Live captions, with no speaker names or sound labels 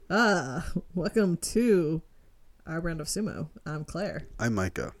Welcome to our brand of sumo. I'm Claire. I'm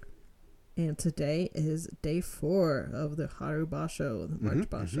Micah. And today is day 4 of the Haru Basho, the March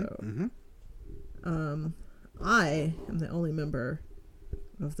Basho. I am the only member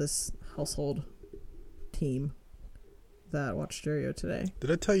of this household team that watched Juryo today.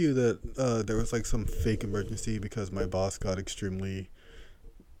 Did I tell you that there was like some fake emergency because my boss got extremely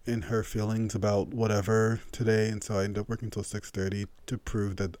in her feelings about whatever today, and so I ended up working until 6:30 to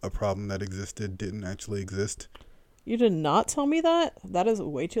prove that a problem that existed didn't actually exist. You did not tell me that? That is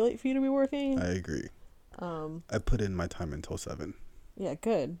way too late for you to be working. I agree. I put in my time until 7. Yeah,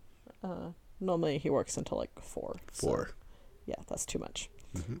 good. Normally he works until like 4. 4. So, yeah, that's too much.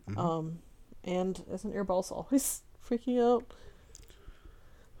 And isn't your boss always freaking out?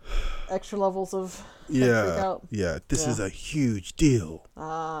 Extra levels of freak out. Yeah. This is a huge deal.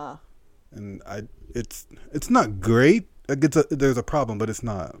 And it's not great. There's a problem, but it's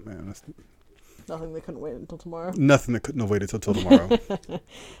not, man. Nothing they couldn't wait until tomorrow. Nothing that couldn't have waited until tomorrow. But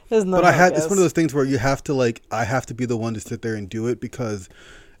it's one of those things where you have to I have to be the one to sit there and do it because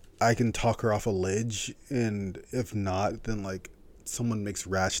I can talk her off a ledge, and if not, then someone makes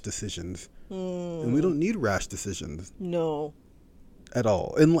rash decisions. And we don't need rash decisions. No. At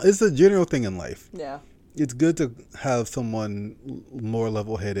all. And it's a general thing in life. Yeah. It's good to have someone more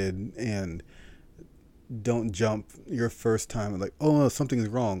level-headed and don't jump your first time and oh no, something is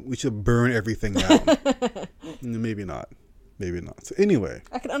wrong. We should burn everything down. Maybe not. So anyway.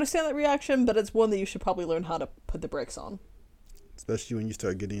 I can understand that reaction, but it's one that you should probably learn how to put the brakes on. Especially when you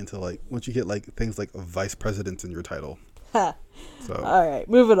start getting into once you get things like vice presidents in your title. Ha. So. All right,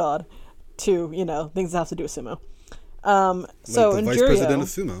 moving on to, things that have to do with sumo. So in vice Juryo, president of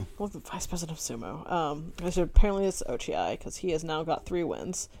sumo. Well, the vice president of sumo. Which apparently it's Ochi because he has now got 3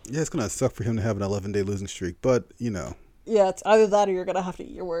 wins. Yeah, it's gonna suck for him to have an 11-day losing streak, but Yeah, it's either that or you're gonna have to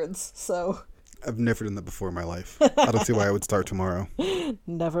eat your words. So I've never done that before in my life. I don't see why I would start tomorrow.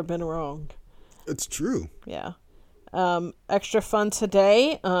 Never been wrong. It's true. Yeah. Extra fun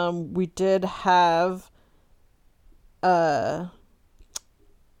today. We did have. I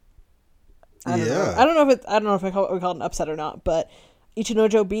don't know if we call it an upset or not, but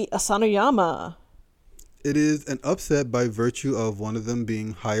Ichinojo beat Asanoyama. It is an upset by virtue of one of them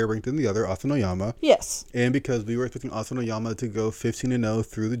being higher ranked than the other, Asanoyama. Yes. And because we were expecting Asanoyama to go 15-0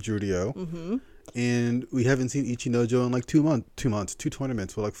 through the Juryo. Mm-hmm. And we haven't seen Ichinojo in 2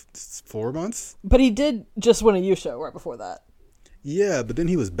 tournaments for 4 months. But he did just win a Yusho right before that. Yeah, but then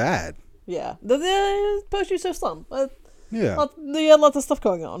he was bad. Yeah. The post-Yusho slump. Yeah. They had lots of stuff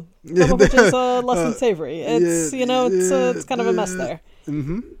going on. Some of which is less than savory. It's, it's kind of a mess there.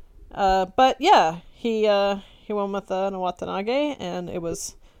 Mm-hmm. But yeah, he won with Nawatanage, and it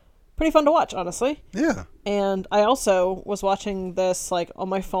was pretty fun to watch, honestly. Yeah. And I also was watching this on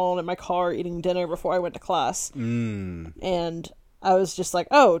my phone in my car eating dinner before I went to class. And I was just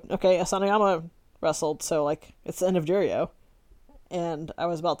oh, okay, Asanoyama wrestled, so it's the end of Juryo. And I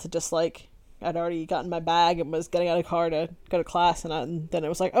was about to just I'd already gotten my bag and was getting out of the car to go to class, and then it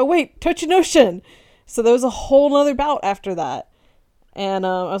was oh wait, Tochinoshin! So there was a whole nother bout after that. And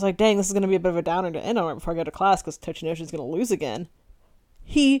I was dang, this is going to be a bit of a downer to end on right before I go to class because Tochinoshin's going to lose again.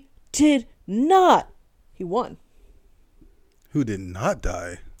 He did not. He won. Who did not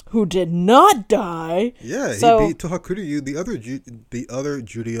die? Yeah, so, he beat Tohakuryu. The other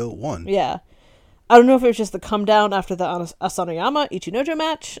Juryo won. Yeah. I don't know if it was just the come down after the Asanoyama Ichinojo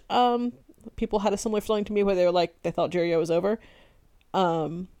match. People had a similar feeling to me where they were they thought Juryo was over.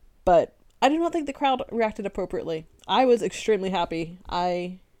 But I do not think the crowd reacted appropriately. I was extremely happy.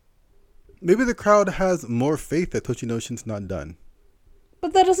 Maybe the crowd has more faith that Tochinoshin's not done.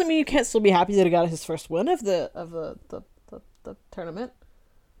 But that doesn't mean you can't still be happy that he got his first win of the tournament.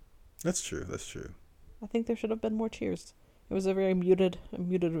 That's true. I think there should have been more cheers. It was a very muted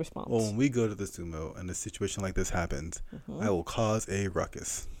response. Well, when we go to the sumo and a situation like this happens, I will cause a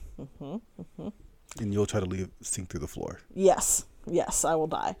ruckus. And you'll try to sink through the floor. Yes, I will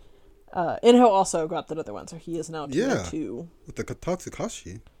die. Inho also grabbed another one, so he is now 2-2. With the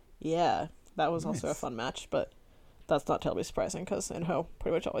Katatsukashi. Yeah, that was also a fun match, but that's not terribly surprising because Inho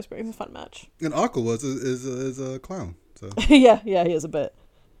pretty much always brings a fun match. And Aqua is a clown. So yeah, he is a bit.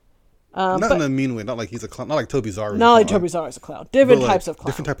 Not in a mean way. Not like he's a clown. Not like Tobizaru. Not like Tobizaru's a clown. Different types of clown.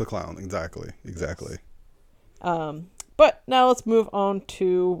 Different type of clown. Exactly. But now let's move on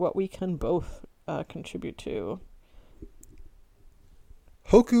to what we can both contribute to.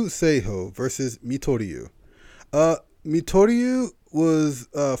 Hoku Seiho versus Mitoryu. Mitoryu was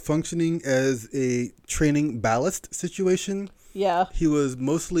functioning as a training ballast situation Yeah. He was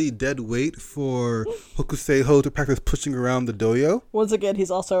mostly dead weight for Hokuseiho to practice pushing around the dojo. Once again,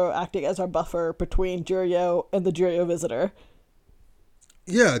 he's also acting as our buffer between Juryo and the Juryo visitor.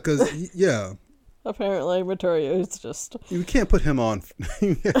 Yeah, because, yeah. Apparently, Mitorio is just... You can't put him on.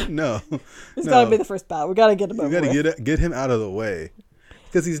 No. He's got to be the first battle. We got to get him over with. You got to get him out of the way.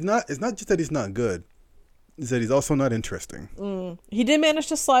 Because it's not just that he's not good. It's that he's also not interesting. He did manage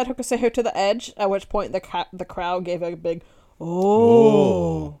to slide Hokuseiho to the edge, at which point the crowd gave a big,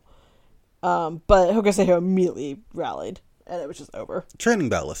 oh. But Hokuseiho immediately rallied, and it was just over. Training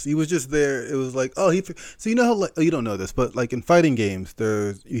ballast. He was just there. It was like, so you know how, like, you don't know this, but like in fighting games,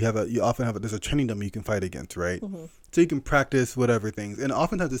 there's a training dummy you can fight against, right? Mm-hmm. So you can practice whatever things, and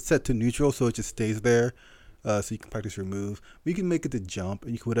oftentimes it's set to neutral, so it just stays there. So you can practice your moves. But you can make it to jump,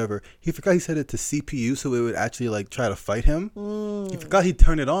 and you can whatever. He forgot he set it to CPU, so it would actually like try to fight him. He forgot he'd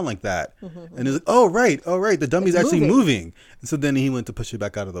turn it on like that, and it was like, oh right, the dummy's actually moving. And so then he went to push it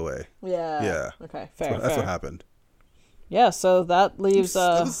back out of the way. Yeah. Okay, fair. That's what happened. Yeah, so that leaves...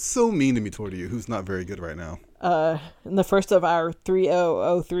 that was so mean to me toward you, who's not very good right now. In the first of our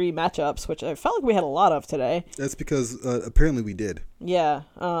 3003 matchups, which I felt like we had a lot of today. That's because apparently we did. Yeah,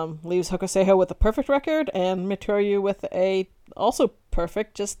 leaves Hokuseiho with a perfect record, and Mitorio with a also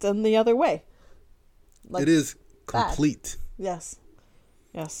perfect, just in the other way. Like, it is complete. Bad.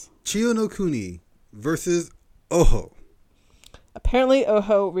 Yes. Chiyo no Kuni versus Oho. Apparently,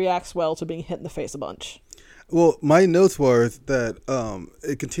 Oho reacts well to being hit in the face a bunch. Well, my notes were that,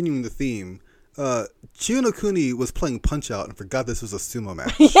 continuing the theme, Chiyo no Kuni was playing Punch-Out and forgot this was a sumo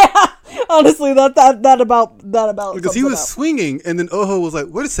match. Yeah, honestly, that about because he was swinging, and then Oho was like,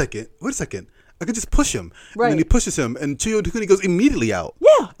 wait a second, I could just push him. Right. And then he pushes him, and Chiyo no Kuni goes immediately out.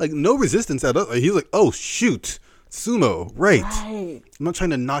 Yeah. Like, no resistance at all. He was like, oh, shoot, sumo, right. I'm not trying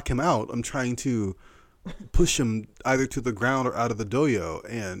to knock him out. I'm trying to push him either to the ground or out of the dojo,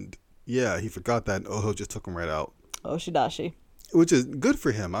 and... yeah, he forgot that, and Oho just took him right out. Oshidashi. Which is good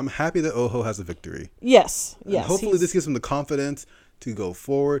for him. I'm happy that Oho has a victory. Yes. And hopefully this gives him the confidence to go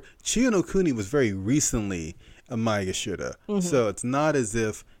forward. Chiyo no Kuni was very recently a Maegashira. So it's not as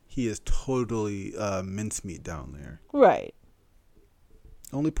if he is totally mincemeat down there. Right.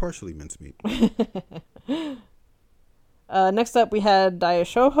 Only partially mincemeat. Next up, we had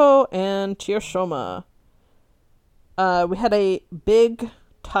Daishoho and Chiyoshoma. We had a big...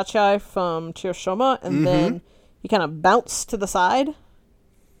 touch-eye from Chiyoshoma, and then he kind of bounced to the side.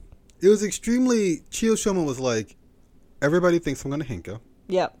 It was extremely... Chiyoshoma was like, everybody thinks I'm going to Henka.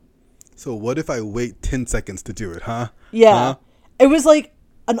 Yep. So what if I wait 10 seconds to do it, huh? Yeah. Huh? It was like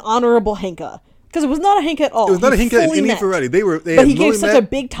an honorable Henka. Because it was not a Henka at all. It was not a Henka in any variety. But he gave such a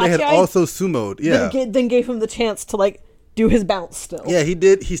big touch-eye. They had also sumoed, yeah. Then gave him the chance to, like, do his bounce still. Yeah, he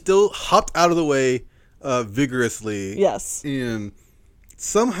did. He still hopped out of the way vigorously. Yes. And...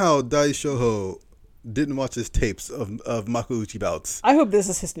 somehow Daishoho didn't watch his tapes of Makuuchi bouts. I hope this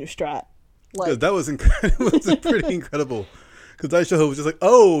is his new strat. Like, that was incredible. It was pretty incredible. Because Daishoho was just like,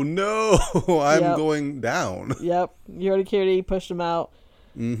 oh no, I'm going down. Yep. Yorikiri pushed him out.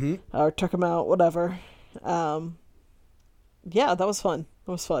 Or took him out, whatever. Yeah, that was fun.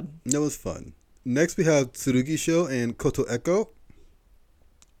 That was fun. Next we have Tsurugisho and Koto Eko.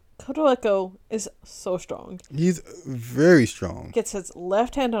 Koto Eko is so strong. He's very strong. Gets his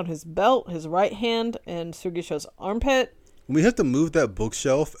left hand on his belt, his right hand, and Sugisho's armpit. When we have to move that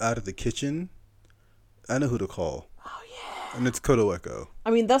bookshelf out of the kitchen, I know who to call. Oh, yeah. And it's Koto Eko. I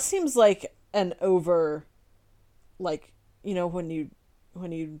mean, that seems like an like, you know, when you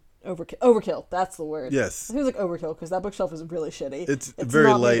overkill. That's the word. Yes. It seems like overkill because that bookshelf is really shitty. It's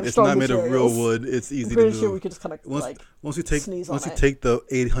very light. It's not made of real wood. It's easy to move. Sure we could just kind of once you take the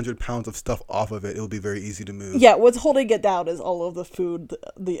 800 pounds of stuff off of it, it'll be very easy to move. Yeah, what's holding it down is all of the food,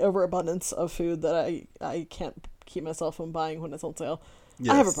 the overabundance of food that I can't keep myself from buying when it's on sale.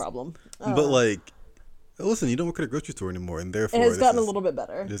 Yes. I have a problem. But listen, you don't work at a grocery store anymore, and therefore it has gotten a little bit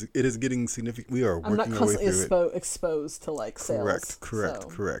better. It is getting significant. We are working our way through it. I'm not constantly exposed to like sales.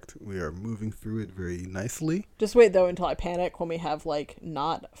 Correct. We are moving through it very nicely. Just wait though until I panic when we have like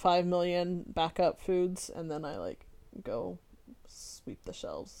not 5 million backup foods, and then I like go sweep the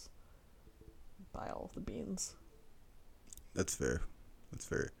shelves, buy all of the beans. That's fair.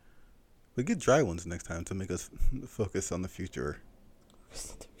 We get dry ones next time to make us focus on the future.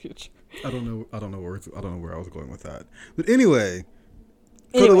 I don't know where I was going with that. But anyway,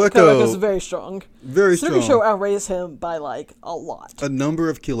 Koto Eko is very strong. Very strong. Sugisho outraised him by like a lot. A number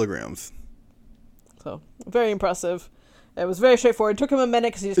of kilograms. So very impressive. It was very straightforward. It took him a minute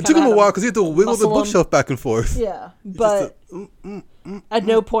because he just It took him a while because he had to wiggle the bookshelf back and forth. Yeah, but at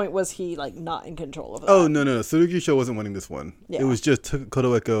no point was he like not in control of that. Oh, no. Tsurugisho wasn't winning this one. Yeah. It was just took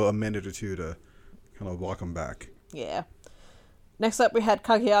Kotoeko a minute or two to kind of walk him back. Yeah. Next up, we had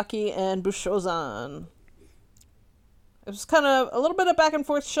Kageaki and Bushozan. It was kind of a little bit of back and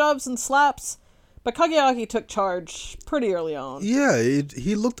forth shoves and slaps, but Kageaki took charge pretty early on. Yeah,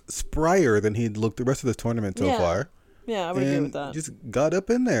 he looked sprier than he'd looked the rest of this tournament so far. Yeah, I would agree with that. Just got up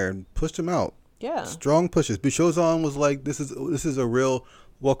in there and pushed him out. Yeah. Strong pushes. Bushozan was like, this is a real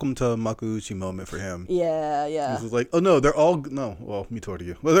welcome to Makuuchi moment for him. Yeah. This was like, oh no, me toward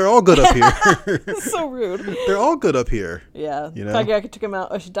you. Well, they're all good up here. So rude. They're all good up here. Yeah. You know? Kageaki took him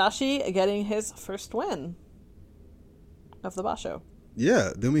out Oshidashi, getting his first win of the Basho.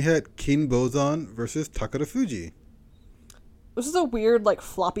 Yeah. Then we had Kinbozan versus Takara Fuji. This is a weird, like,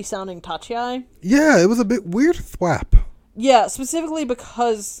 floppy sounding tachiai. Yeah, it was a bit weird thwap. Yeah, specifically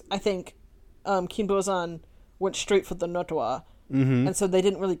because I think Kinbozan went straight for the Notowa. Mm-hmm. And so they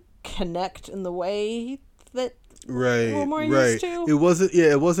didn't really connect in the way that we're more used to. It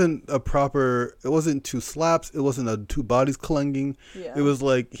wasn't two slaps. It wasn't two bodies clanging. Yeah. It was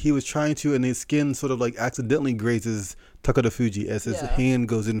like he was trying to, and his skin sort of like accidentally grazes Takara Fuji as his hand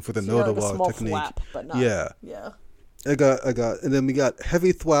goes in for the Notowa like technique. Flap, but not, yeah. I got, and then we got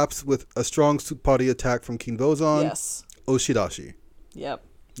heavy thwaps with a strong body attack from Kinbozan. Yes. Oshidashi. Yep.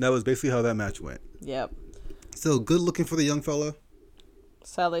 That was basically how that match went. Yep. So good looking for the young fella.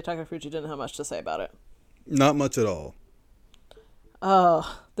 Sadly, Takara Fuji didn't have much to say about it. Not much at all.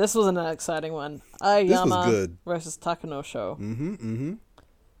 Oh, this was an exciting one. Ayama this was good. Versus Takanosho. Mm-hmm.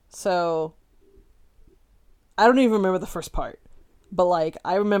 So, I don't even remember the first part. But, like,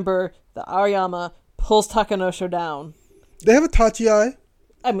 I remember that Aoyama pulls Takanosho down. They have a tachi-ai.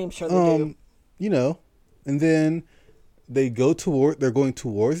 I mean, sure they do. You know, and then they're going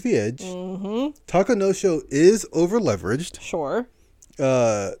towards the edge. Mm-hmm. Takanosho is over-leveraged. Sure.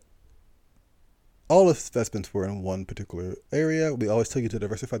 All of his investments were in one particular area. We always tell you to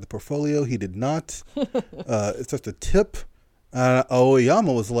diversify the portfolio. He did not. It's just a tip.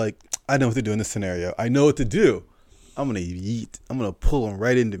 Aoyama was like, I know what to do in this scenario. I know what to do. I'm going to yeet. I'm going to pull him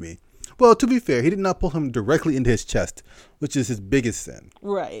right into me. Well, to be fair, he did not pull him directly into his chest, which is his biggest sin.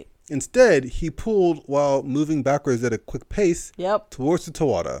 Right. Instead, he pulled while moving backwards at a quick pace towards the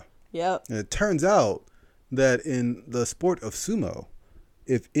Tawada. Yep. And it turns out that in the sport of sumo,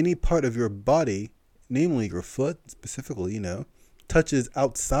 if any part of your body, namely your foot specifically, touches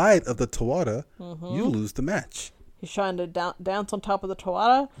outside of the Tawada, you lose the match. He's trying to dance on top of the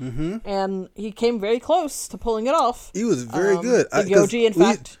Tawada, and he came very close to pulling it off. He was very good. The Yoji, in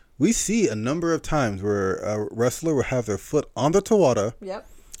fact. We see a number of times where a wrestler will have their foot on the Tawada,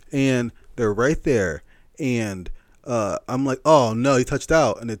 and they're right there, and I'm like, oh no, he touched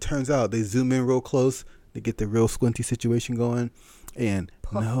out, and it turns out they zoom in real close, they get the real squinty situation going, and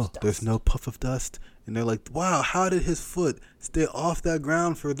there's no puff of dust, and they're like, wow, how did his foot stay off that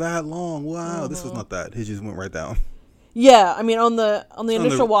ground for that long? Wow, this was not that. He just went right down. Yeah, I mean, on the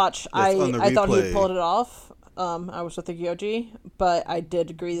initial watch, I thought he pulled it off. I was with the Gyoji, but I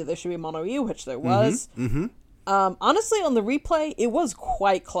did agree that there should be Mono U, which there was. Honestly, on the replay, it was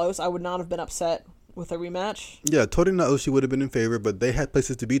quite close. I would not have been upset with a rematch. Yeah, Tori Naoshi would have been in favor, but they had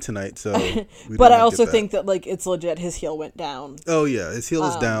places to be tonight, so... But I also think that, like, it's legit. His heel went down. Oh, yeah. His heel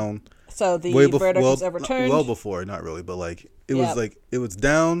is down. So the verdict was overturned. Well before, not really, but, like, it was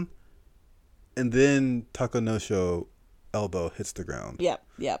down, and then Takanosho elbow hits the ground. Yep.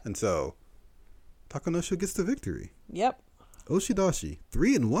 And so... Takanosho gets the victory. Yep. Oshidashi,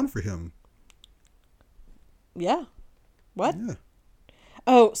 3-1 for him. Yeah. What? Yeah.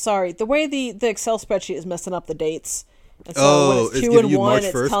 Oh, sorry. The way the Excel spreadsheet is messing up the dates. And so when it's 2 and 1,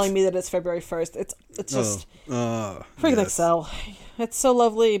 it's telling me that it's February 1st. It's just freaking Excel. It's so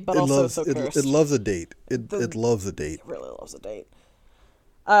lovely, but also so cursed. It loves a date. It loves a date. It really loves a date.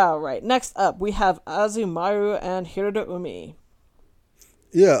 All right. Next up, we have Azumaru and Hiroda Umi.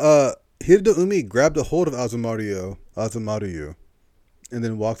 Yeah. Hiroda Umi grabbed a hold of Azumaru, and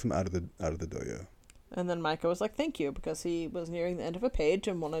then walked him out of the dojo. And then Maiko was like, thank you, because he was nearing the end of a page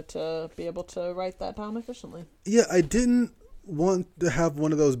and wanted to be able to write that down efficiently. Yeah, I didn't want to have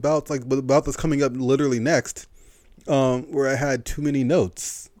one of those bouts, like the bout that's coming up literally next, where I had too many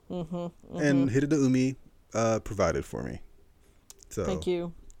notes. And Hiroda Umi provided for me. So thank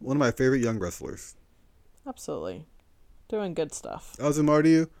you. One of my favorite young wrestlers. Absolutely. Doing good stuff.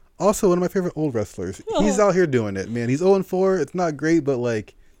 Azumaru, also one of my favorite old wrestlers. He's out here doing it, man. He's 0-4. It's not great, but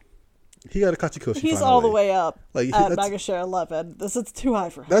like... He got a Kachikoshi. He's finally. all the way up at Magashare 11. This is too high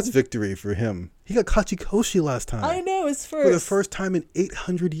for him. That's victory for him. He got Kachikoshi last time. I know, it's first. For the first time in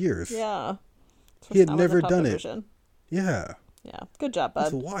 800 years. Yeah. He had never done it. Yeah. Yeah. Good job, bud.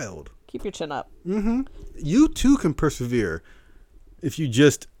 That's wild. Keep your chin up. Mm-hmm. You too can persevere if you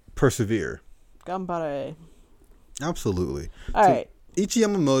just persevere. Gambare. Absolutely. All right. Ichi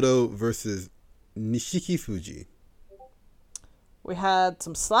Yamamoto versus Nishiki Fuji. We had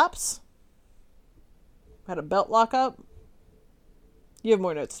some slaps. We had a belt lockup. You have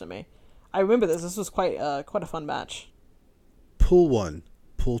more notes than me. I remember this. This was quite a fun match. Pull 1.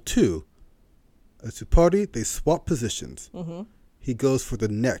 Pull 2. As to party, they swap positions. Mm-hmm. He goes for the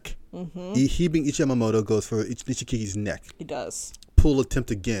neck. Mm-hmm. He being Ichi Yamamoto goes for Nishiki's neck. He does. Pull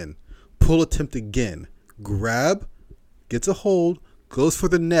attempt again. Pull attempt again. Grab. Gets a hold. Goes for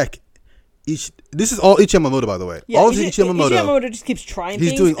the neck. This is all Ichi Yamamoto, by the way. Yeah, all Ichi Yamamoto. Ichi Yamamoto just keeps trying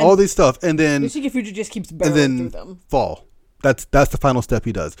things. He's doing all these stuff, and then Nishiki Fuji just keeps barreling through them. Fall. That's the final step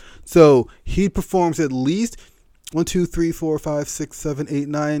he does. So he performs at least 1, 2, 3, 4, 5, 6, 7, 8,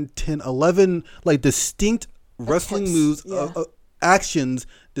 9, 10, 11 like distinct wrestling moves, actions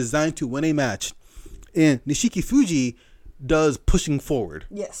designed to win a match. And Nishiki Fuji does pushing forward.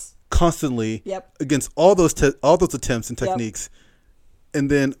 Yes. Constantly. Yep. Against all those attempts and techniques. Yep. And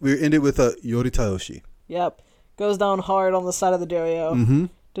then we ended with a Yoritaoshi. Yep. Goes down hard on the side of the dojo. Mm-hmm.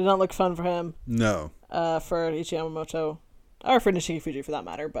 Did not look fun for him. No. For Ichi Yamamoto. Or for Nishiki Fuji for that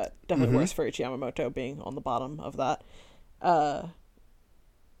matter, but definitely worse for Ichi Yamamoto being on the bottom of that.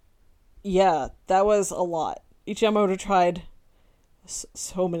 Yeah, that was a lot. Ichi Yamamoto tried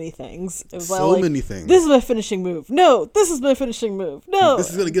so many things. It was many things. This is my finishing move. No, this is my finishing move. No. This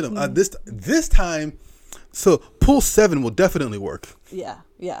is going to get him. This time... So, pull 7 will definitely work. Yeah.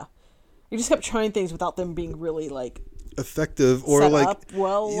 You just kept trying things without them being really, effective or, set up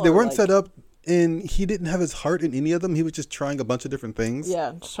well. They weren't set up, and he didn't have his heart in any of them. He was just trying a bunch of different things.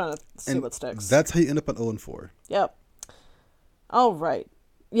 Yeah, just trying to see what sticks. That's how you end up on 0-4. Yep. All right.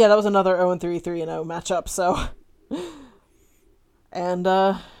 Yeah, that was another 0-3, 3-0 matchup, so... And,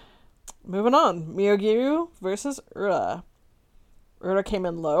 moving on. Miyogiru versus Ura. Ura came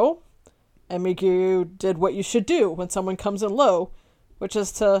in low. And Miyogiru did what you should do when someone comes in low, which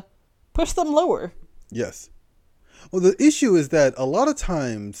is to push them lower. Yes. Well, the issue is that a lot of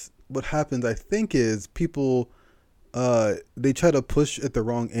times what happens, I think, is people, they try to push at the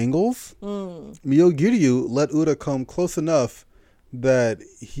wrong angles. Miyogiru let Ura come close enough that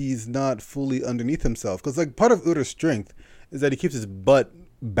he's not fully underneath himself. Because, part of Ura's strength is that he keeps his butt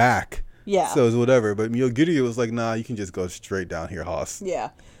back. Yeah. So it's whatever. But Miyogiru was like, nah, you can just go straight down here, Hoss. Yeah.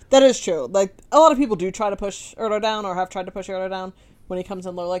 That is true. A lot of people do try to push Uro down or have tried to push Uro down when he comes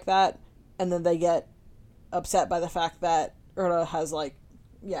in low like that, and then they get upset by the fact that Uro has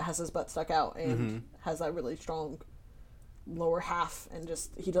has his butt stuck out and has that really strong lower half, and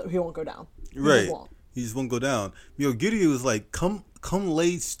just he won't go down. He just won't go down. Miyogiru was like, come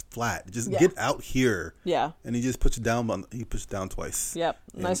lay flat, just get out here. Yeah. And he just puts it down. He puts it down twice. Yep.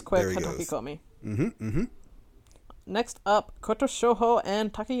 Nice quick Hataki Komi. Next up, Koto Shoho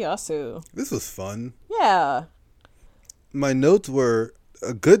and Takayasu. This was fun. Yeah. My notes were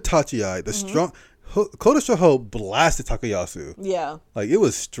a good Tachiai. The strong Koto Shoho blasted Takayasu. Yeah. It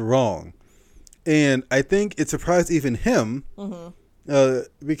was strong. And I think it surprised even him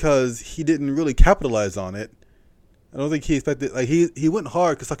because he didn't really capitalize on it. I don't think he expected... he went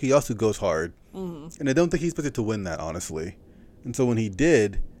hard because Takayasu goes hard. And I don't think he expected to win that, honestly. And so when he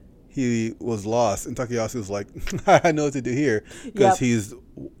did... He was lost, and Takayasu was like, I know what to do here, because he's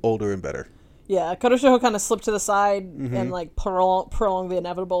older and better. Yeah, Koto Shoho kind of slipped to the side and prolonged the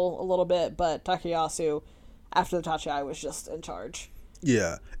inevitable a little bit, but Takayasu, after the Tachiai, was just in charge.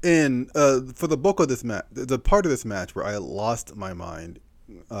 Yeah, and for the bulk of this match, the part of this match where I lost my mind,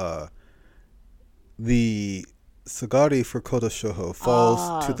 the Sagari for Koto Shoho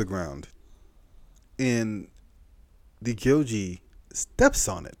falls to the ground, and the Gyoji steps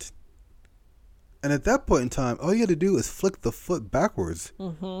on it. And at that point in time, all you had to do is flick the foot backwards.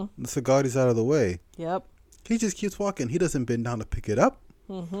 The Sagari's out of the way. Yep. He just keeps walking. He doesn't bend down to pick it up.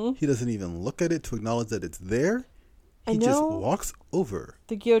 He doesn't even look at it to acknowledge that it's there. He just walks over.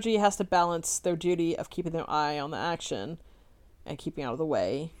 The Gyoji has to balance their duty of keeping their eye on the action and keeping out of the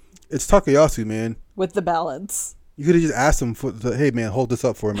way. It's Takayasu, man. With the balance. You could have just asked him, hey, man, hold this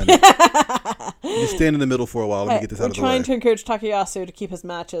up for a minute. Just stand in the middle for a while. Let me get this out of the way. We're trying to encourage Takayasu to keep his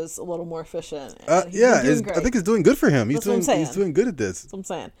matches a little more efficient. I think it's doing good for him. He's doing good at this. That's what I'm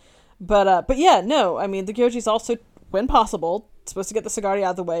saying. But yeah, no, I mean, the Gyoji's also, when possible, supposed to get the Sagari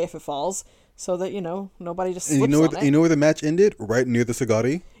out of the way if it falls, so that, nobody just slips and on it. You know where the match ended? Right near the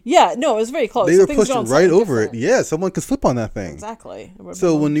Sagari? Yeah, no, it was very close. They were pushed right over it. Yeah, someone could slip on that thing. Exactly.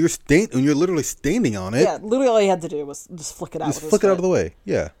 So when you're literally standing on it. Yeah, literally all you had to do was just flick it out. Just flick it out of the way.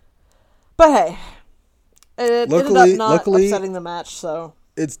 Yeah. But hey, it ended up not upsetting the match, so.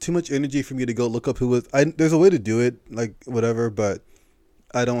 It's too much energy for me to go look up who was. There's a way to do it, like whatever, but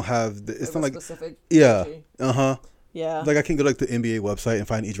I don't have it's not like specific. Yeah. Energy. Yeah. Like I can go to like the NBA website and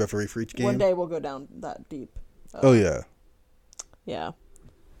find each referee for each game. One day we'll go down that deep. Oh yeah. Yeah.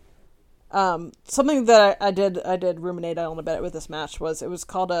 Something that I did ruminate on a bit with this match was it was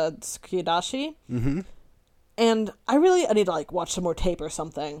called a Tsukidashi. Mm-hmm. And I need to like watch some more tape or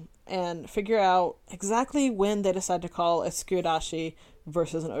something and figure out exactly when they decide to call a Tsukidashi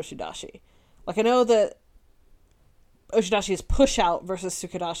versus an Oshidashi. Like I know that Oshidashi is push out versus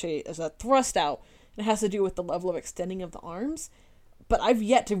Tsukidashi is a thrust out. It has to do with the level of extending of the arms, but I've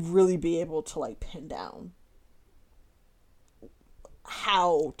yet to really be able to like pin down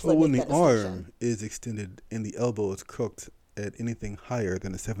how to when make the arm is extended and the elbow is crooked at anything higher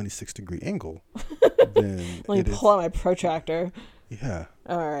than a 76-degree angle, then let me pull out my protractor. Yeah.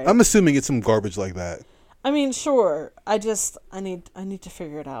 All right. I'm assuming it's some garbage like that. I mean, sure. I need to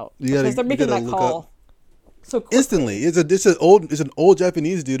figure it out because they're making that call so quickly. Instantly. It's an old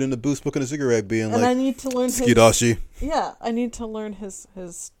Japanese dude in the booth smoking a cigarette, being and I need to learn Tsukidashi. Yeah, I need to learn his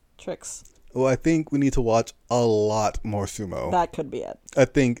tricks. Well, I think we need to watch a lot more sumo. That could be it. I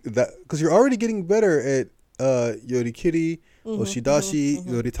think that because you're already getting better at Yorikiri, Oshidashi,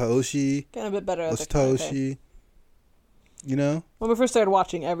 Yoritaoshi, getting a bit better at Oshitaoshi. You know? When we first started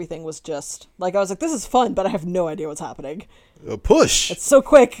watching, everything was just like I was like, "This is fun," but I have no idea what's happening. A push. It's so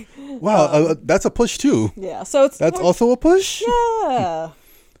quick. Wow, that's a push too. Yeah, so that's also a push. Yeah.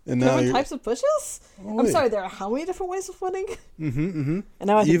 And now different types of pushes. I'm sorry, there are how many different ways of winning? And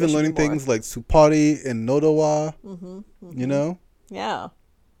now I think even learning things like Supari and Nodowa. You know? Yeah.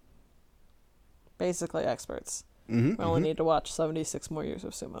 Basically experts. We only need to watch 76 more years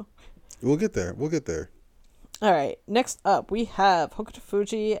of sumo. We'll get there. All right. Next up, we have Hokuto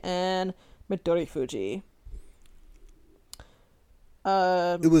Fuji and Midori Fuji.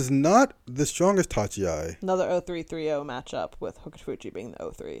 It was not the strongest Tachiai. Another 0330 matchup with Hokuto Fuji being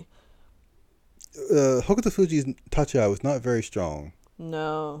the 03. Hokuto Fuji's Tachiai was not very strong.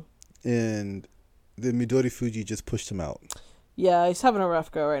 No. And the Midori Fuji just pushed him out. Yeah, he's having a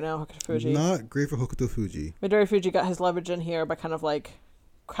rough go right now, Hokuto Fuji. Not great for Hokuto Fuji. Midori Fuji got his leverage in here by kind of like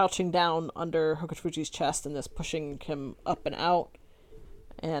crouching down under Hokuto Fuji's chest and just pushing him up and out.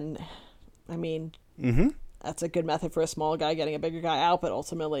 And, I mean... That's a good method for a small guy getting a bigger guy out, but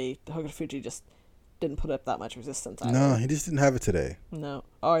ultimately, Hokuto Fuji just didn't put up that much resistance either. No, he just didn't have it today. No,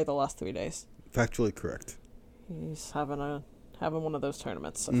 or the last 3 days. Factually correct. He's having one of those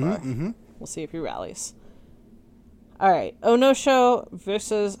tournaments so far. We'll see if he rallies. All right, Onosho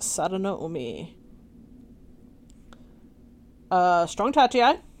versus Sadano Umi. Strong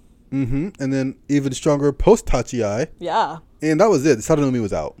Tachiai. And then even stronger post Tachiai. Yeah. And that was it. Sadano Umi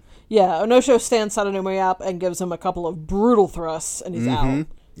was out. Yeah, Onosho stands Sadano up and gives him a couple of brutal thrusts, and he's out.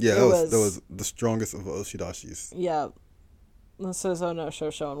 Yeah, that was the strongest of Oshidashis. Yeah. This is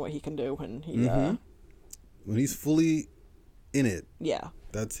Onosho showing what he can do when he... when he's fully in it. Yeah.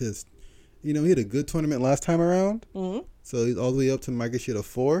 That's his... he had a good tournament last time around. So he's all the way up to Magashita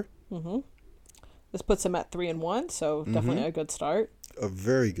 4. This puts him at 3-1, so definitely a good start. A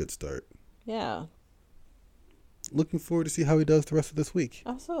very good start. Yeah. Looking forward to see how he does the rest of this week.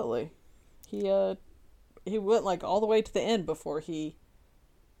 Absolutely. He went like all the way to the end before he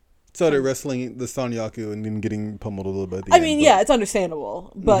started wrestling the Sanyaku and then getting pummeled a little bit at the end. I mean, yeah, it's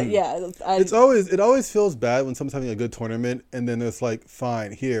understandable. But it always feels bad when someone's having a good tournament and then it's like,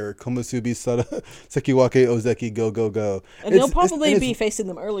 fine, here, Komusubi, Sekiwake, Ozeki, go. And he'll probably be facing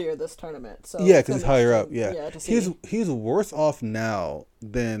them earlier this tournament. So yeah, because he's higher up. Yeah. He's worse off now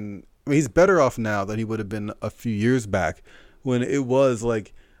than... he's better off now than he would have been a few years back when it was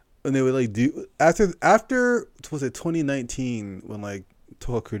like when they would like do after was it 2019 when like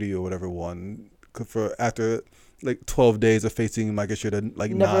Tohokuri or whatever won for after like 12 days of facing Magashira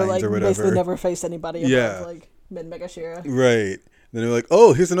like never, nines or whatever. Basically never faced anybody above like mid Megashira. Right. Then they're like,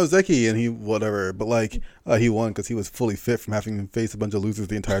 oh, here's an Ozeki, and he whatever, but like he won because he was fully fit from having faced a bunch of losers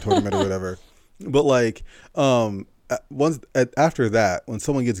the entire tournament or whatever. But like after that, when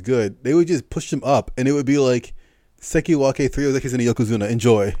someone gets good, they would just push them up, and it would be like Sekiwake 3 Ozekis and Yokozuna.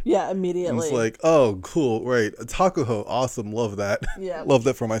 Enjoy. Yeah, immediately. And it's like, oh, cool. Right. Takuho. Awesome. Love that. Yeah. Love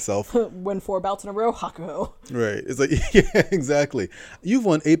that for myself. Win 4 bouts in a row. Hakuho. Right. It's like, yeah, exactly. You've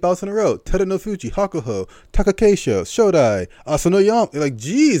won 8 bouts in a row. Tada no Fuji, Hakuho, Takakeisho, Shodai, Asano Yam. You're like,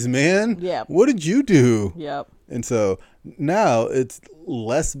 geez, man. Yeah. What did you do? Yep. And so now it's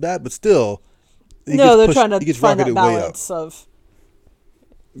less bad, but still. They're trying to find that balance of.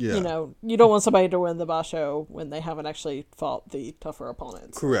 Yeah. You don't want somebody to win the Basho when they haven't actually fought the tougher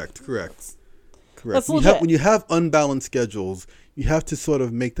opponents. Correct. That's legit. When you have unbalanced schedules, you have to sort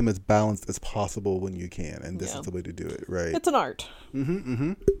of make them as balanced as possible when you can, and this is the way to do it, right? It's an art.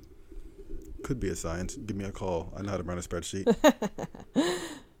 Could be a science. Give me a call. I know how to run a spreadsheet.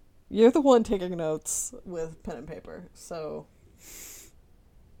 You're the one taking notes with pen and paper, so.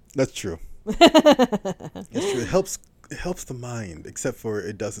 That's true. It's true. It helps the mind, except for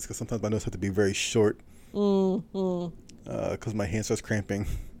it doesn't, because sometimes my notes have to be very short. Because my hand starts cramping.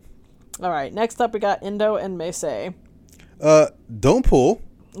 All right. Next up, we got Endo and Meisei. Don't pull.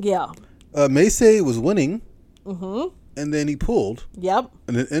 Yeah. Meisei was winning. And then he pulled. Yep.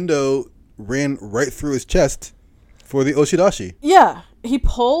 And then Endo ran right through his chest for the Oshidashi. Yeah. He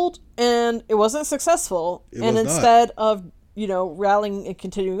pulled, and it wasn't successful. Instead of, rallying and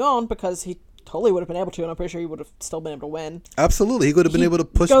continuing on, because he totally would have been able to, and I'm pretty sure he would have still been able to win. Absolutely. He would have been able to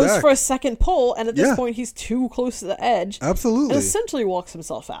push back. He goes for a second pull, and at this point, he's too close to the edge. Absolutely. And essentially walks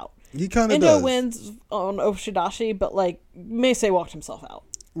himself out. He kind of does. Endo wins on Oshidashi, but, Meisei walked himself out.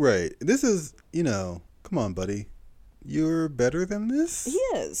 Right. This is, come on, buddy. You're better than this? He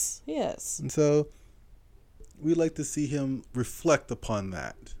is. And so, we'd like to see him reflect upon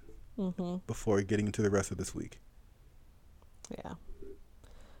that before getting into the rest of this week. Yeah.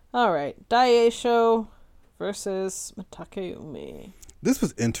 All right. Daieisho versus Mitakeumi. This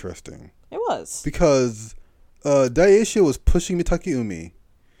was interesting. It was. Because Daieisho was pushing Mitakeumi,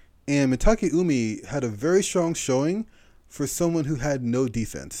 and Mitakeumi had a very strong showing for someone who had no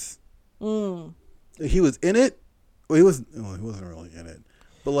defense. He was in it. Well, he wasn't really in it.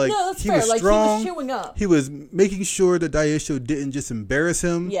 But he was strong. He was showing up. He was making sure that Daieisho didn't just embarrass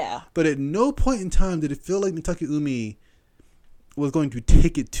him. Yeah. But at no point in time did it feel like Mitakeumi was going to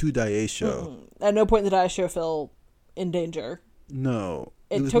take it to Daieisho. At no point did Daieisho feel in danger. No.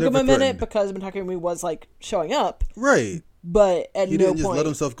 It took him a minute because Mitakeumi was showing up. Right. But at no point. He didn't just let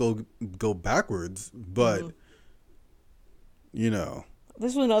himself go backwards. But,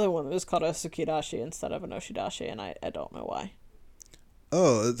 This was another one that was called a Tsukidashi instead of an Oshidashi, and I don't know why.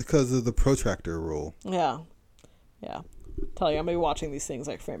 Oh, it's because of the protractor rule. Yeah. Tell you, I'm going to be watching these things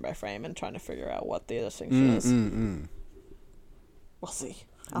frame by frame and trying to figure out what the distinction is. We'll see.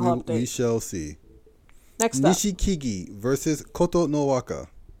 I'll update. We shall see. Next up. Nishikigi versus Koto no Waka.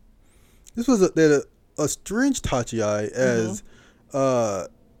 This was a strange tachi-ai, as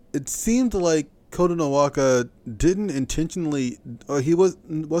it seemed like Koto no Waka didn't intentionally, or he was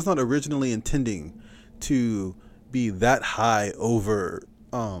not originally intending to be that high over,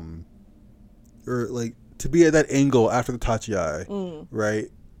 or to be at that angle after the tachi-ai, right?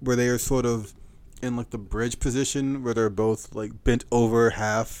 Where they are sort of in the bridge position where they're both bent over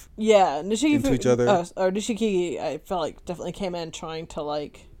half. Yeah, Nishiki into each other. Or Nishiki, I felt definitely came in trying to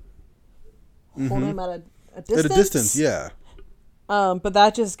hold him at a distance. At a distance, yeah. But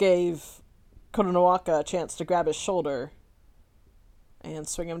that just gave Koto no Waka a chance to grab his shoulder and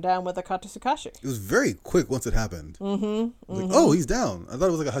swing him down with a Katsukashi. It was very quick once it happened. Oh, he's down. I thought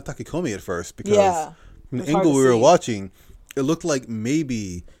it was a Hatake Komi at first because from the angle we were watching, it looked like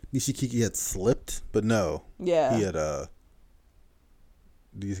maybe Nishikigi had slipped, but no. Yeah. He had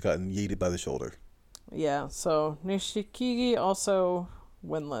he's gotten yeeted by the shoulder. Yeah, so Nishikigi also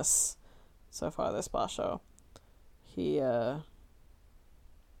winless so far this Basho. He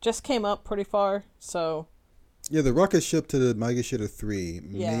just came up pretty far, so... Yeah, the rocket ship to the Maegashira 3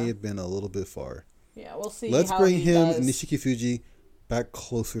 may have been a little bit far. Yeah, we'll see. Let's bring him and Nishiki Fuji back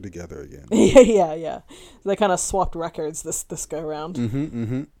closer together again. yeah. They kind of swapped records this go around.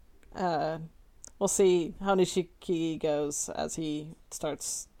 We'll see how Nishiki goes as he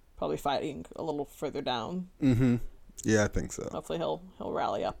starts probably fighting a little further down. Yeah, I think so. Hopefully he'll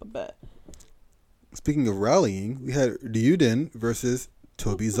rally up a bit. Speaking of rallying, we had Ryuden versus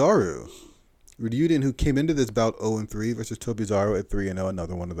Tobizaru. Ryuden, who came into this bout 0-3 versus Tobizaru at 3-0,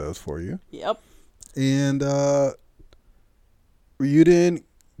 another one of those for you. Yep. And Ryuden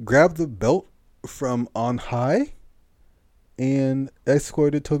grabbed the belt from on high and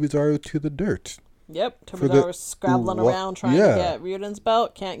escorted Tobizaru to the dirt. Yep. Tobizaru was scrabbling around trying to get Ryuden's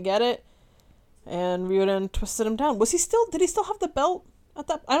belt, can't get it. And Ryuden twisted him down. Did he still have the belt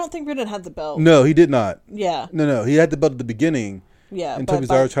I don't think Riden had the belt. No, he did not. Yeah. No. He had the belt at the beginning. Yeah. And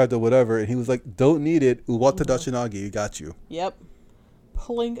Tobizaru tried to whatever, and he was like, don't need it. Uwata Dachinagi, got you. Yep.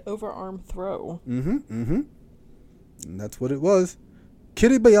 Pulling overarm throw. And that's what it was.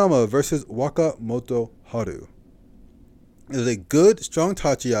 Kiribayama versus Wakamoto Haru. It was a good, strong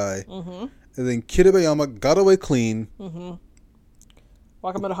Tachi-ai. And then Kiribayama got away clean.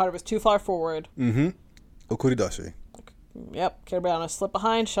 Wakamoto Haru was too far forward. Okuridashi. Yep. Kiribayama slipped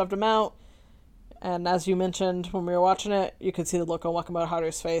behind, shoved him out. And as you mentioned when we were watching it, you could see the look on Wakamoto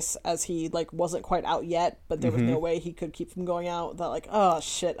Haru's face as he like wasn't quite out yet, but there was no way he could keep from going out. That like, oh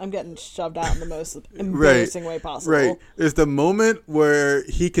shit, I'm getting shoved out in the most embarrassing way possible. Right. It's the moment where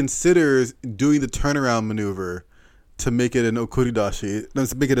he considers doing the turnaround maneuver to make it an okuridashi. No,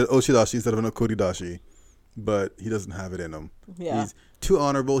 to make it an oshidashi instead of an okuridashi. But he doesn't have it in him. Yeah. He's too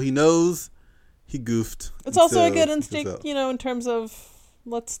honorable. He knows he goofed. It's also a good instinct, in terms of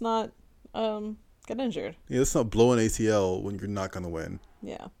let's not get injured. Yeah, let's not blow an ACL when you're not going to win.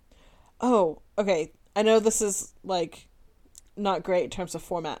 Yeah. Oh, okay. I know this is, like, not great in terms of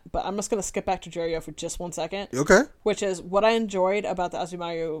format, but I'm just going to skip back to Juryo for just 1 second. Okay. Which is what I enjoyed about the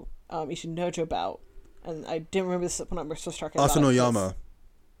Azumaru Ishinojo bout. And I didn't remember this when I was so struck about Asanoyama.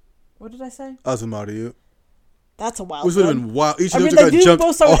 What did I say? Azumaru. That's a wild Which would have been wild. I mean, they do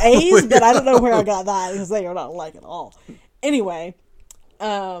both start with A's, but I don't know where I got that because they are not alike at all. Anyway.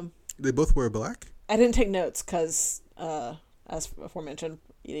 They both wear black? I didn't take notes because, as aforementioned,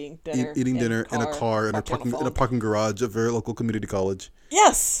 eating dinner in a car in a parking garage at a very local community college.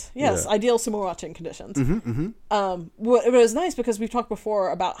 Yes, ideal sumo watching conditions. Well, it was nice because we've talked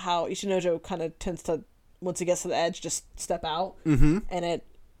before about how Ishinojo kind of tends to, once he gets to the edge, just step out, and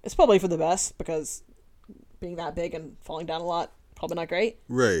it's probably for the best because being that big and falling down a lot, probably not great.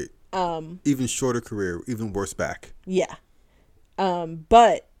 Right. Even shorter career, even worse back. Yeah.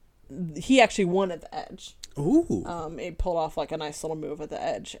 But he actually won at the edge. Ooh. He pulled off like a nice little move at the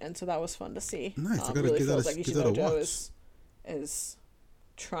edge, and so that was fun to see. Nice. I gotta really give feels that like give that a Ishinojo watch. is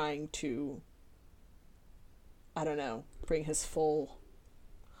trying to, I don't know, bring his full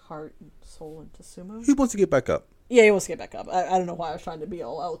heart and soul into sumo. He wants to get back up. Yeah, he wants to get back up. I don't know why I was trying to be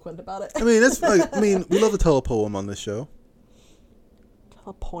all eloquent about it. I mean, that's like, we love to tell a poem on this show.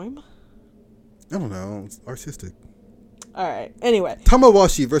 Tell a poem? I don't know. It's artistic. All right. Anyway.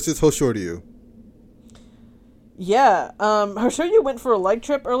 Tamawashi versus Hoshoryu. Yeah. Hoshoryu went for a leg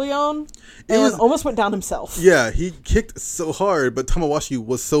trip early on and almost went down himself. Yeah, he kicked so hard, but Tamawashi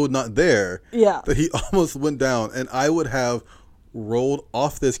was so not there that he almost went down. And I would have rolled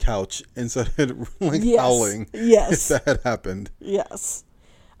off this couch and started howling if that had happened. Yes.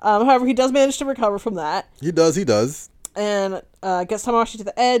 However, he does manage to recover from that. He does. And gets Tamawashi to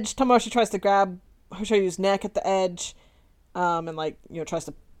the edge. Tamawashi tries to grab Hoshoryu's neck at the edge. And tries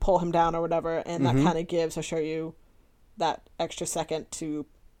to pull him down or whatever, and that kind of gives Hoshoryu that extra second to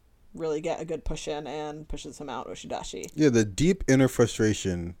really get a good push in and pushes him out Oshidashi. Yeah, the deep inner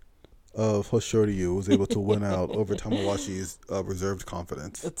frustration of Hoshoryu was able to win out over Tamawashi's reserved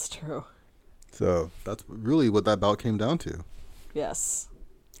confidence. It's true. So that's really what that bout came down to. Yes.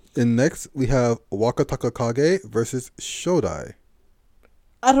 And next we have Wakataka Kage versus Shodai.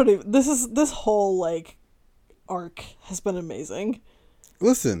 I don't even. This whole arc has been amazing.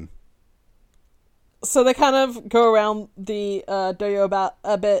 Listen. So they kind of go around the doyo about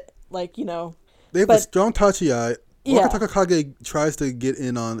a bit, They have a strong Tachi-ai. Wakataka Kage tries to get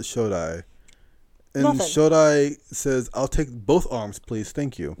in on Shodai. And Shodai says, I'll take both arms, please.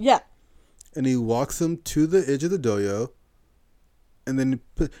 Thank you. Yeah. And he walks him to the edge of the doyo. And then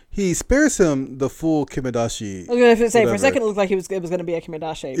he spares him the full Kimedashi. I was going to say, for a second it looked like it was going to be a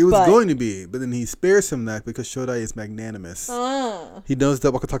Kimedashi. It was going to be, but then he spares him that because Shodai is magnanimous. He knows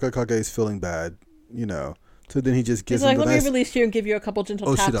that Wakataka Kage is feeling bad, So then he just gives him the let me release you and give you a couple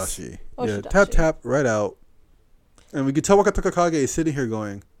gentle taps. Oshidashi. Yeah, tap, right out. And we could tell Wakataka Kage is sitting here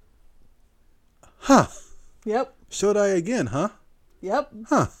going, huh. Yep. Shodai again, huh? Yep.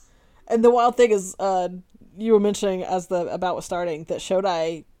 Huh. And the wild thing is, you were mentioning as the bout was starting that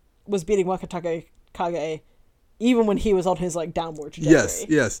Shodai was beating Wakataka Kage even when he was on his downward trajectory.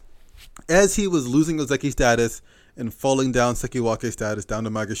 Yes. As he was losing Ozeki status and falling down Sekiwake status down to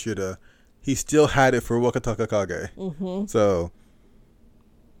Magashira, he still had it for Wakataka Kage. Mm-hmm. So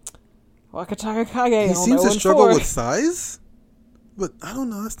Wakataka Kage. He seems to struggle with size, but I don't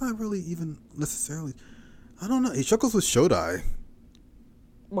know. That's not really even necessarily. I don't know. He struggles with Shodai.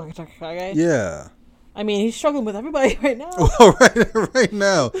 Wakataka Kage. Yeah. I mean, he's struggling with everybody right now. Well, right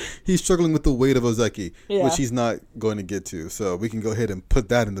now, he's struggling with the weight of Ozeki, which he's not going to get to. So we can go ahead and put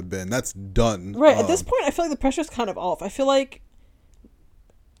that in the bin. That's done. Right. At this point, I feel like the pressure's kind of off. I feel like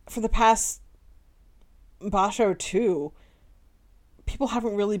for the past Basho too, people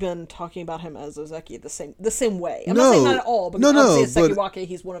haven't really been talking about him as Ozeki the same way. I'm not saying not at all, because obviously as Sekiwake,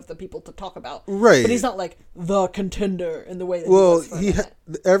 he's one of the people to talk about. Right. But he's not like the contender in the way that he was for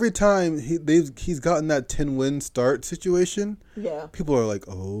every time he's gotten that 10-win start situation, people are like,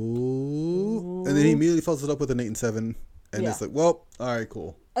 oh. And then he immediately follows it up with an 8-7. And it's like, well, all right,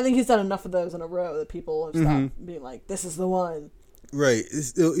 cool. I think he's done enough of those in a row that people have stopped being like, this is the one. Right.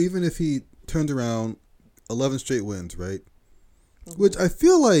 Even if he turns around 11 straight wins, right? Which I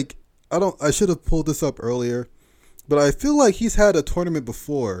feel like I should have pulled this up earlier, but I feel like he's had a tournament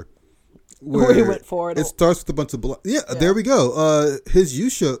before where he went for it. It starts with a bunch of there we go. His U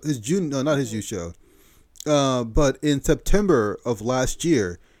show. But in September of last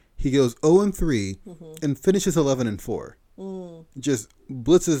year, he goes 0-3 and finishes 11-4. Just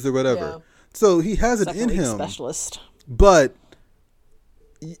blitzes or whatever. Yeah. So he has it in him. Specialist. But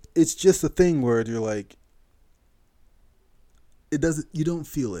it's just a thing where you're like, it doesn't. You don't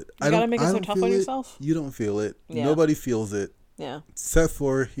feel it. You gotta make it so tough on yourself. You don't feel it. Yeah. Nobody feels it. Yeah. Except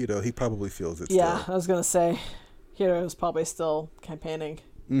for Hiro, he probably feels it. Yeah, still. I was gonna say, Hiro's probably still campaigning.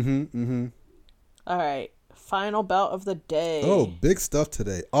 All right, final bout of the day. Oh, big stuff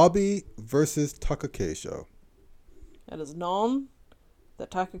today. Abi versus Takakeisho. It is known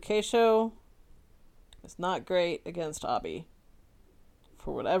that Takakeisho is not great against Abi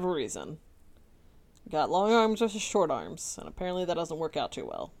for whatever reason. Got long arms versus short arms, and apparently that doesn't work out too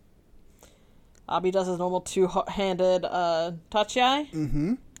well. Abi does his normal two-handed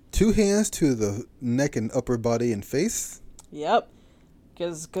tachiai. 2 hands to the neck and upper body and face. Yep.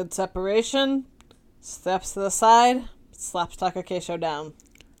 Gives good separation. Steps to the side. Slaps Takakeisho down.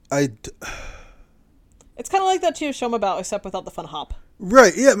 It's kind of like that Chiyoshoma bout, except without the fun hop.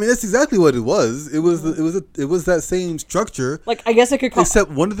 Right. Yeah. I mean, that's exactly what it was. It was. It was that same structure. Like, I guess I could call. Except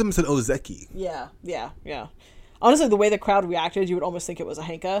one of them is an Ozeki. Yeah. Honestly, the way the crowd reacted, you would almost think it was a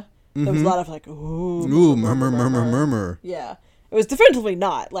Henka. There was a lot of like, murmur. Yeah. It was definitively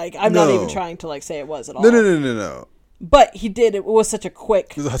not. Like, I'm not even trying to like say it was at all. No. But he did. It was such a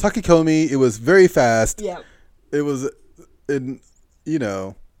quick. It was a Hatake Komi. It was very fast. Yeah. It was,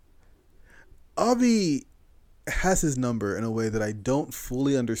 Abi has his number in a way that I don't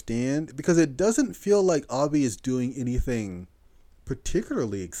fully understand, because it doesn't feel like Abi is doing anything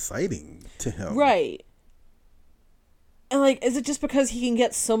particularly exciting to him. Right. And like, is it just because he can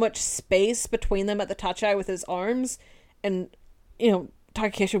get so much space between them at the tachiai with his arms? And,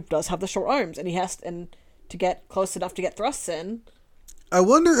 Takakeisho does have the short arms, and he has to get close enough to get thrusts in. I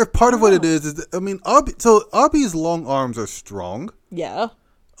wonder if part of what it is that, Abi's long arms are strong. Yeah.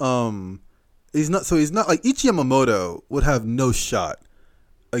 He's not like Ichi Yamamoto would have no shot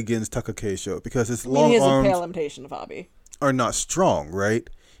against Takakeisho because his long arms a pale imitation of Abi. Are not strong, right?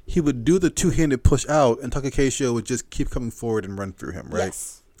 He would do the two-handed push out, and Takakeisho would just keep coming forward and run through him, right?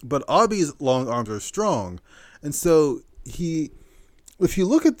 Yes. But Abi's long arms are strong, and so if you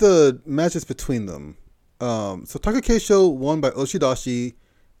look at the matches between them, so Takakeisho won by Oshidashi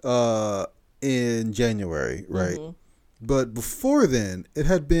in January, right? But before then, it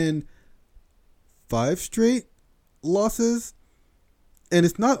had been 5 straight losses, and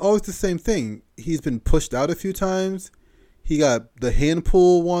it's not always the same thing. He's been pushed out a few times. He got the hand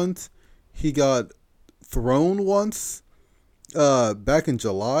pull once. He got thrown once back in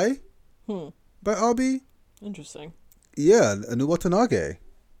July by Abi. Interesting. Yeah, Anu Watanabe.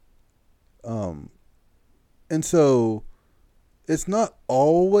 And so it's not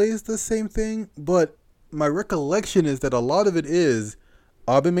always the same thing, but my recollection is that a lot of it is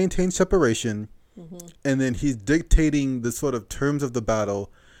Abi maintains separation, and then he's dictating the sort of terms of the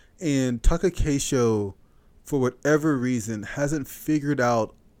battle, and Takakeisho, for whatever reason, hasn't figured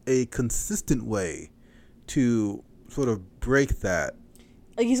out a consistent way to sort of break that.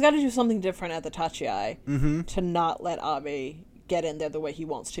 Like, he's got to do something different at the tachiai to not let Abi get in there the way he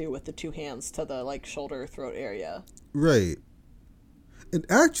wants to with the 2 hands to the like shoulder throat area. Right. And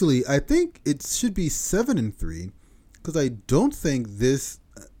actually, I think it should be 7-3 because I don't think this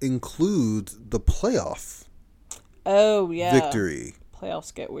includes the playoff. Oh yeah. Victory.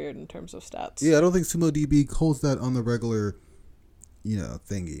 Playoffs get weird in terms of stats. Yeah, I don't think Sumo DB holds that on the regular,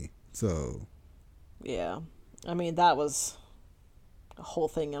 thingy. So. Yeah, I mean that was a whole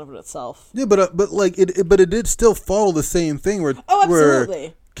thing in of itself. Yeah, but it did still follow the same thing where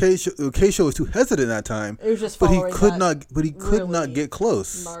absolutely. Keisho was too hesitant that time. It was just but he could not get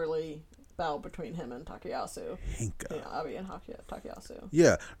close. Gnarly battle between him and Takayasu. Henka. Abi and Takayasu.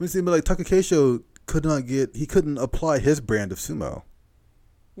 Yeah, but Takakeisho couldn't apply his brand of sumo.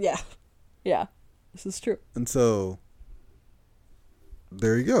 Yeah, this is true. And so,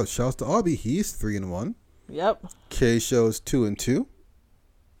 There you go. Shouts to Abi. He's 3-1. Yep. Keisho's 2-2.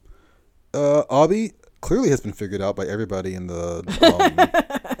 Abi clearly has been figured out by everybody in the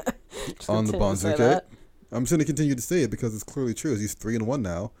on the Banzuke. I'm just going to continue to say it because it's clearly true. He's 3-1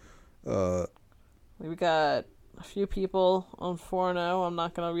 now. We got a few people on 4-0. I'm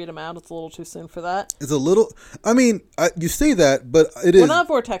not going to read them out. It's a little too soon for that. It's a little... I mean, you say that, but it is... We're not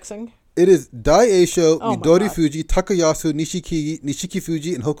vortexing. It is Dai Eisho, Midori Fuji, Takayasu, Nishiki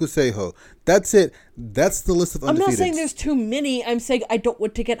Fuji, and Hokuseiho. That's it. That's the list of undefeateds. I'm not saying there's too many. I'm saying I don't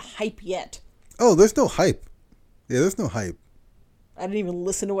want to get hype yet. Oh, there's no hype. Yeah, there's no hype. I didn't even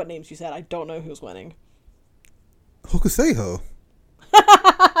listen to what names you said. I don't know who's winning. Hokuseiho.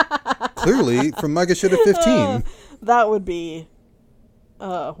 Clearly, from Magashita 15. That would be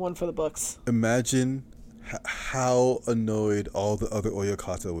one for the books. Imagine how annoyed all the other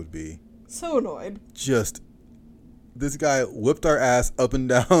Oyakata would be. So annoyed. Just, this guy whipped our ass up and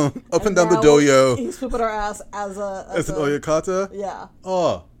down the doyo. He's whipping our ass as an Oyakata? Yeah.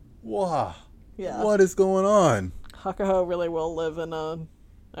 Oh, wow. Yeah. What is going on? Hakuho really will live in a...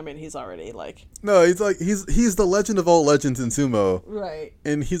 I mean, he's already like... No, he's the legend of all legends in sumo. Right.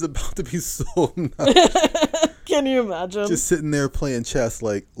 And he's about to be so nuts. Can you imagine? Just sitting there playing chess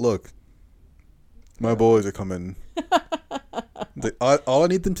like, look, my boys are coming. All I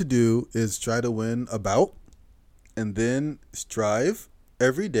need them to do is try to win a bout and then strive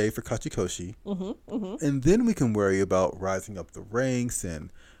every day for Kachikoshi. And then we can worry about rising up the ranks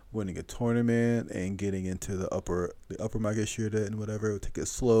and winning a tournament and getting into the upper Magashita and whatever. We'll take it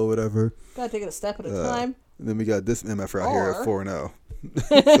slow, whatever. Gotta take it a step at a time. And then we got this MF right here at 4-0.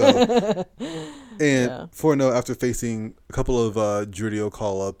 So, and 4-0 after facing a couple of Judio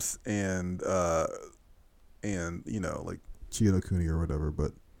call-ups and like Chiyono Kuni or whatever.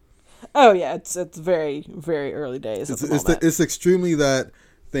 But oh yeah, it's very, very early days. It's extremely that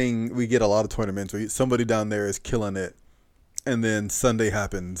thing. We get a lot of tournaments where somebody down there is killing it, and then Sunday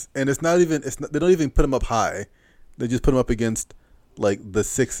happens, and they don't even put them up high. They just put them up against like the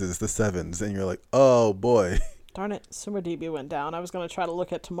 6s, the 7s, and you're like, oh boy. Darn it, Sumo DB went down. I was going to try to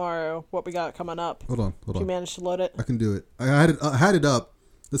look at tomorrow what we got coming up. Hold on. Did you manage to load it? I can do it. I had it up.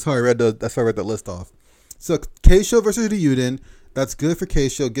 That's how I read that list off. So Keisho versus Ryuden. That's good for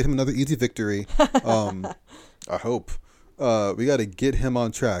Keisho. Get him another easy victory. I hope. We got to get him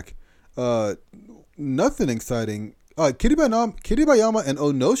on track. Nothing exciting. Kiribayama and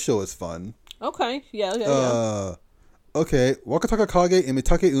Onosho is fun. Okay. Yeah. Okay. Wakataka Kage and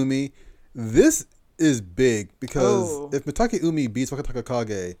Mitake Umi. This is big because if Mitake Umi beats Wakataka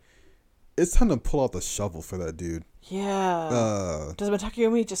Kage, it's time to pull out the shovel for that dude. Yeah. Does Mitake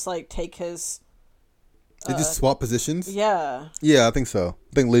Umi just like take his... They just swap positions? Yeah. Yeah, I think so.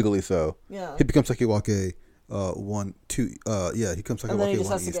 I think legally so. Yeah. He becomes Sakiwake 1, 2. Yeah, he comes Sakiwake 1 And then he just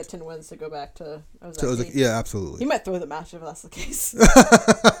has East. to get 10 wins to go back to Ozaki. Yeah, absolutely. He might throw the match if that's the case.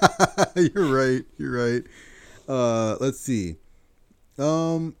 You're right. Let's see.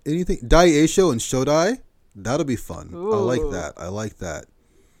 Anything? Dai Eisho and Shodai? That'll be fun. Ooh. I like that.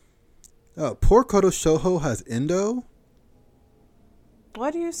 Poor Kodo Shoho has Endo. Why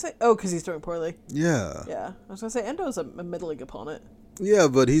do you say... Oh, because he's doing poorly. Yeah. Yeah. I was going to say, Endo's a middling opponent. Yeah,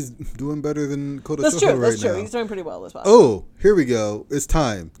 but he's doing better than Kodo Shoho right now. That's true. He's doing pretty well this past. Oh, here we go. It's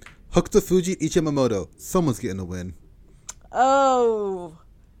time. Hokuto Fuji, Ichimamoto. Someone's getting a win. Oh,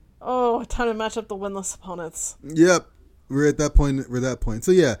 time to match up the winless opponents. Yep. We're at that point.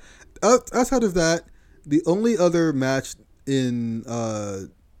 So, yeah. Outside of that, the only other match in the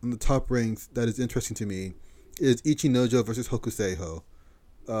top ranks that is interesting to me is Ichinojo versus Hokuseiho.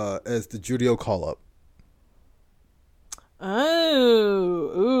 As the Judio call-up. I'm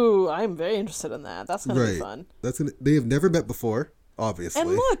very interested in that. That's going to be fun. They have never met before, obviously.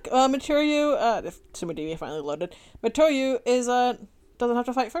 And look, Mitoryu, if Sumo DB finally loaded, Mitoryu doesn't have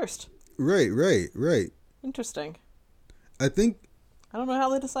to fight first. Right. Interesting. I don't know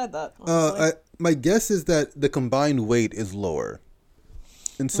how they decide that. My guess is that the combined weight is lower.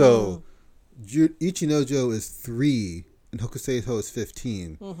 And so, Ichinojo is 3 and Hokuseiho is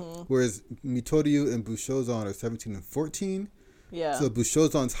 15. Whereas Mitoryu and Bushozan are 17 and 14. Yeah. So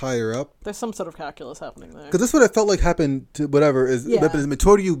Bushozan's higher up. There's some sort of calculus happening there. Because that's what I felt like happened to whatever is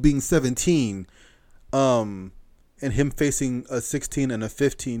Mitoryu being 17, and him facing a 16 and a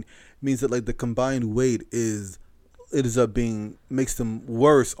 15 means that like the combined weight makes them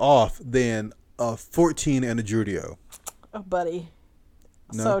worse off than a 14 and a Judio. Oh, buddy.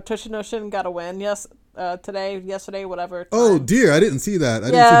 No? So Toshinoshin got a win. Yes. Yesterday, whatever. Time. Oh dear, I didn't see that.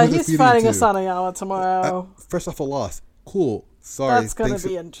 He's fighting Asanayama tomorrow. Fresh off a loss. Cool. Sorry. That's going to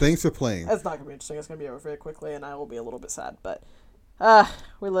be interesting. Thanks for playing. It's not going to be interesting. It's going to be over very quickly, and I will be a little bit sad. But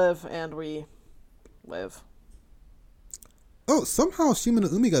We live and we live. Oh, somehow Shima no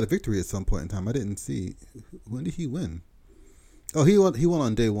Umi got a victory at some point in time. I didn't see. When did he win? Oh, he won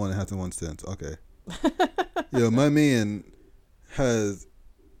on day one and hasn't won since. Okay. Yeah, my man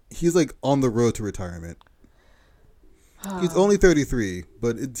he's like on the road to retirement. He's only 33,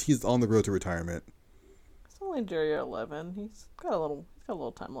 but he's on the road to retirement. It's only Juryo 11. He's got a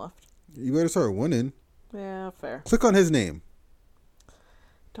little time left. You better start winning. Yeah, fair. Click on his name.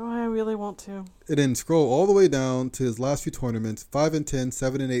 Do I really want to? And then scroll all the way down to his last few tournaments: 5-10,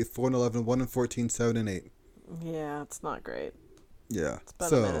 7-8, 4-11, 1-14, 7-8. Yeah, it's not great. Yeah, it's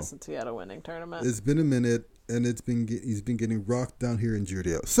been a minute since he had a winning tournament. It's been a minute, and he's been getting rocked down here in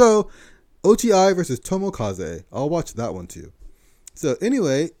Juryo. So, OTI versus Tomokaze. I'll watch that one too. So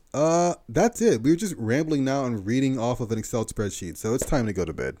anyway, that's it. We were just rambling now and reading off of an Excel spreadsheet. So it's time to go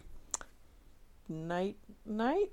to bed. Night.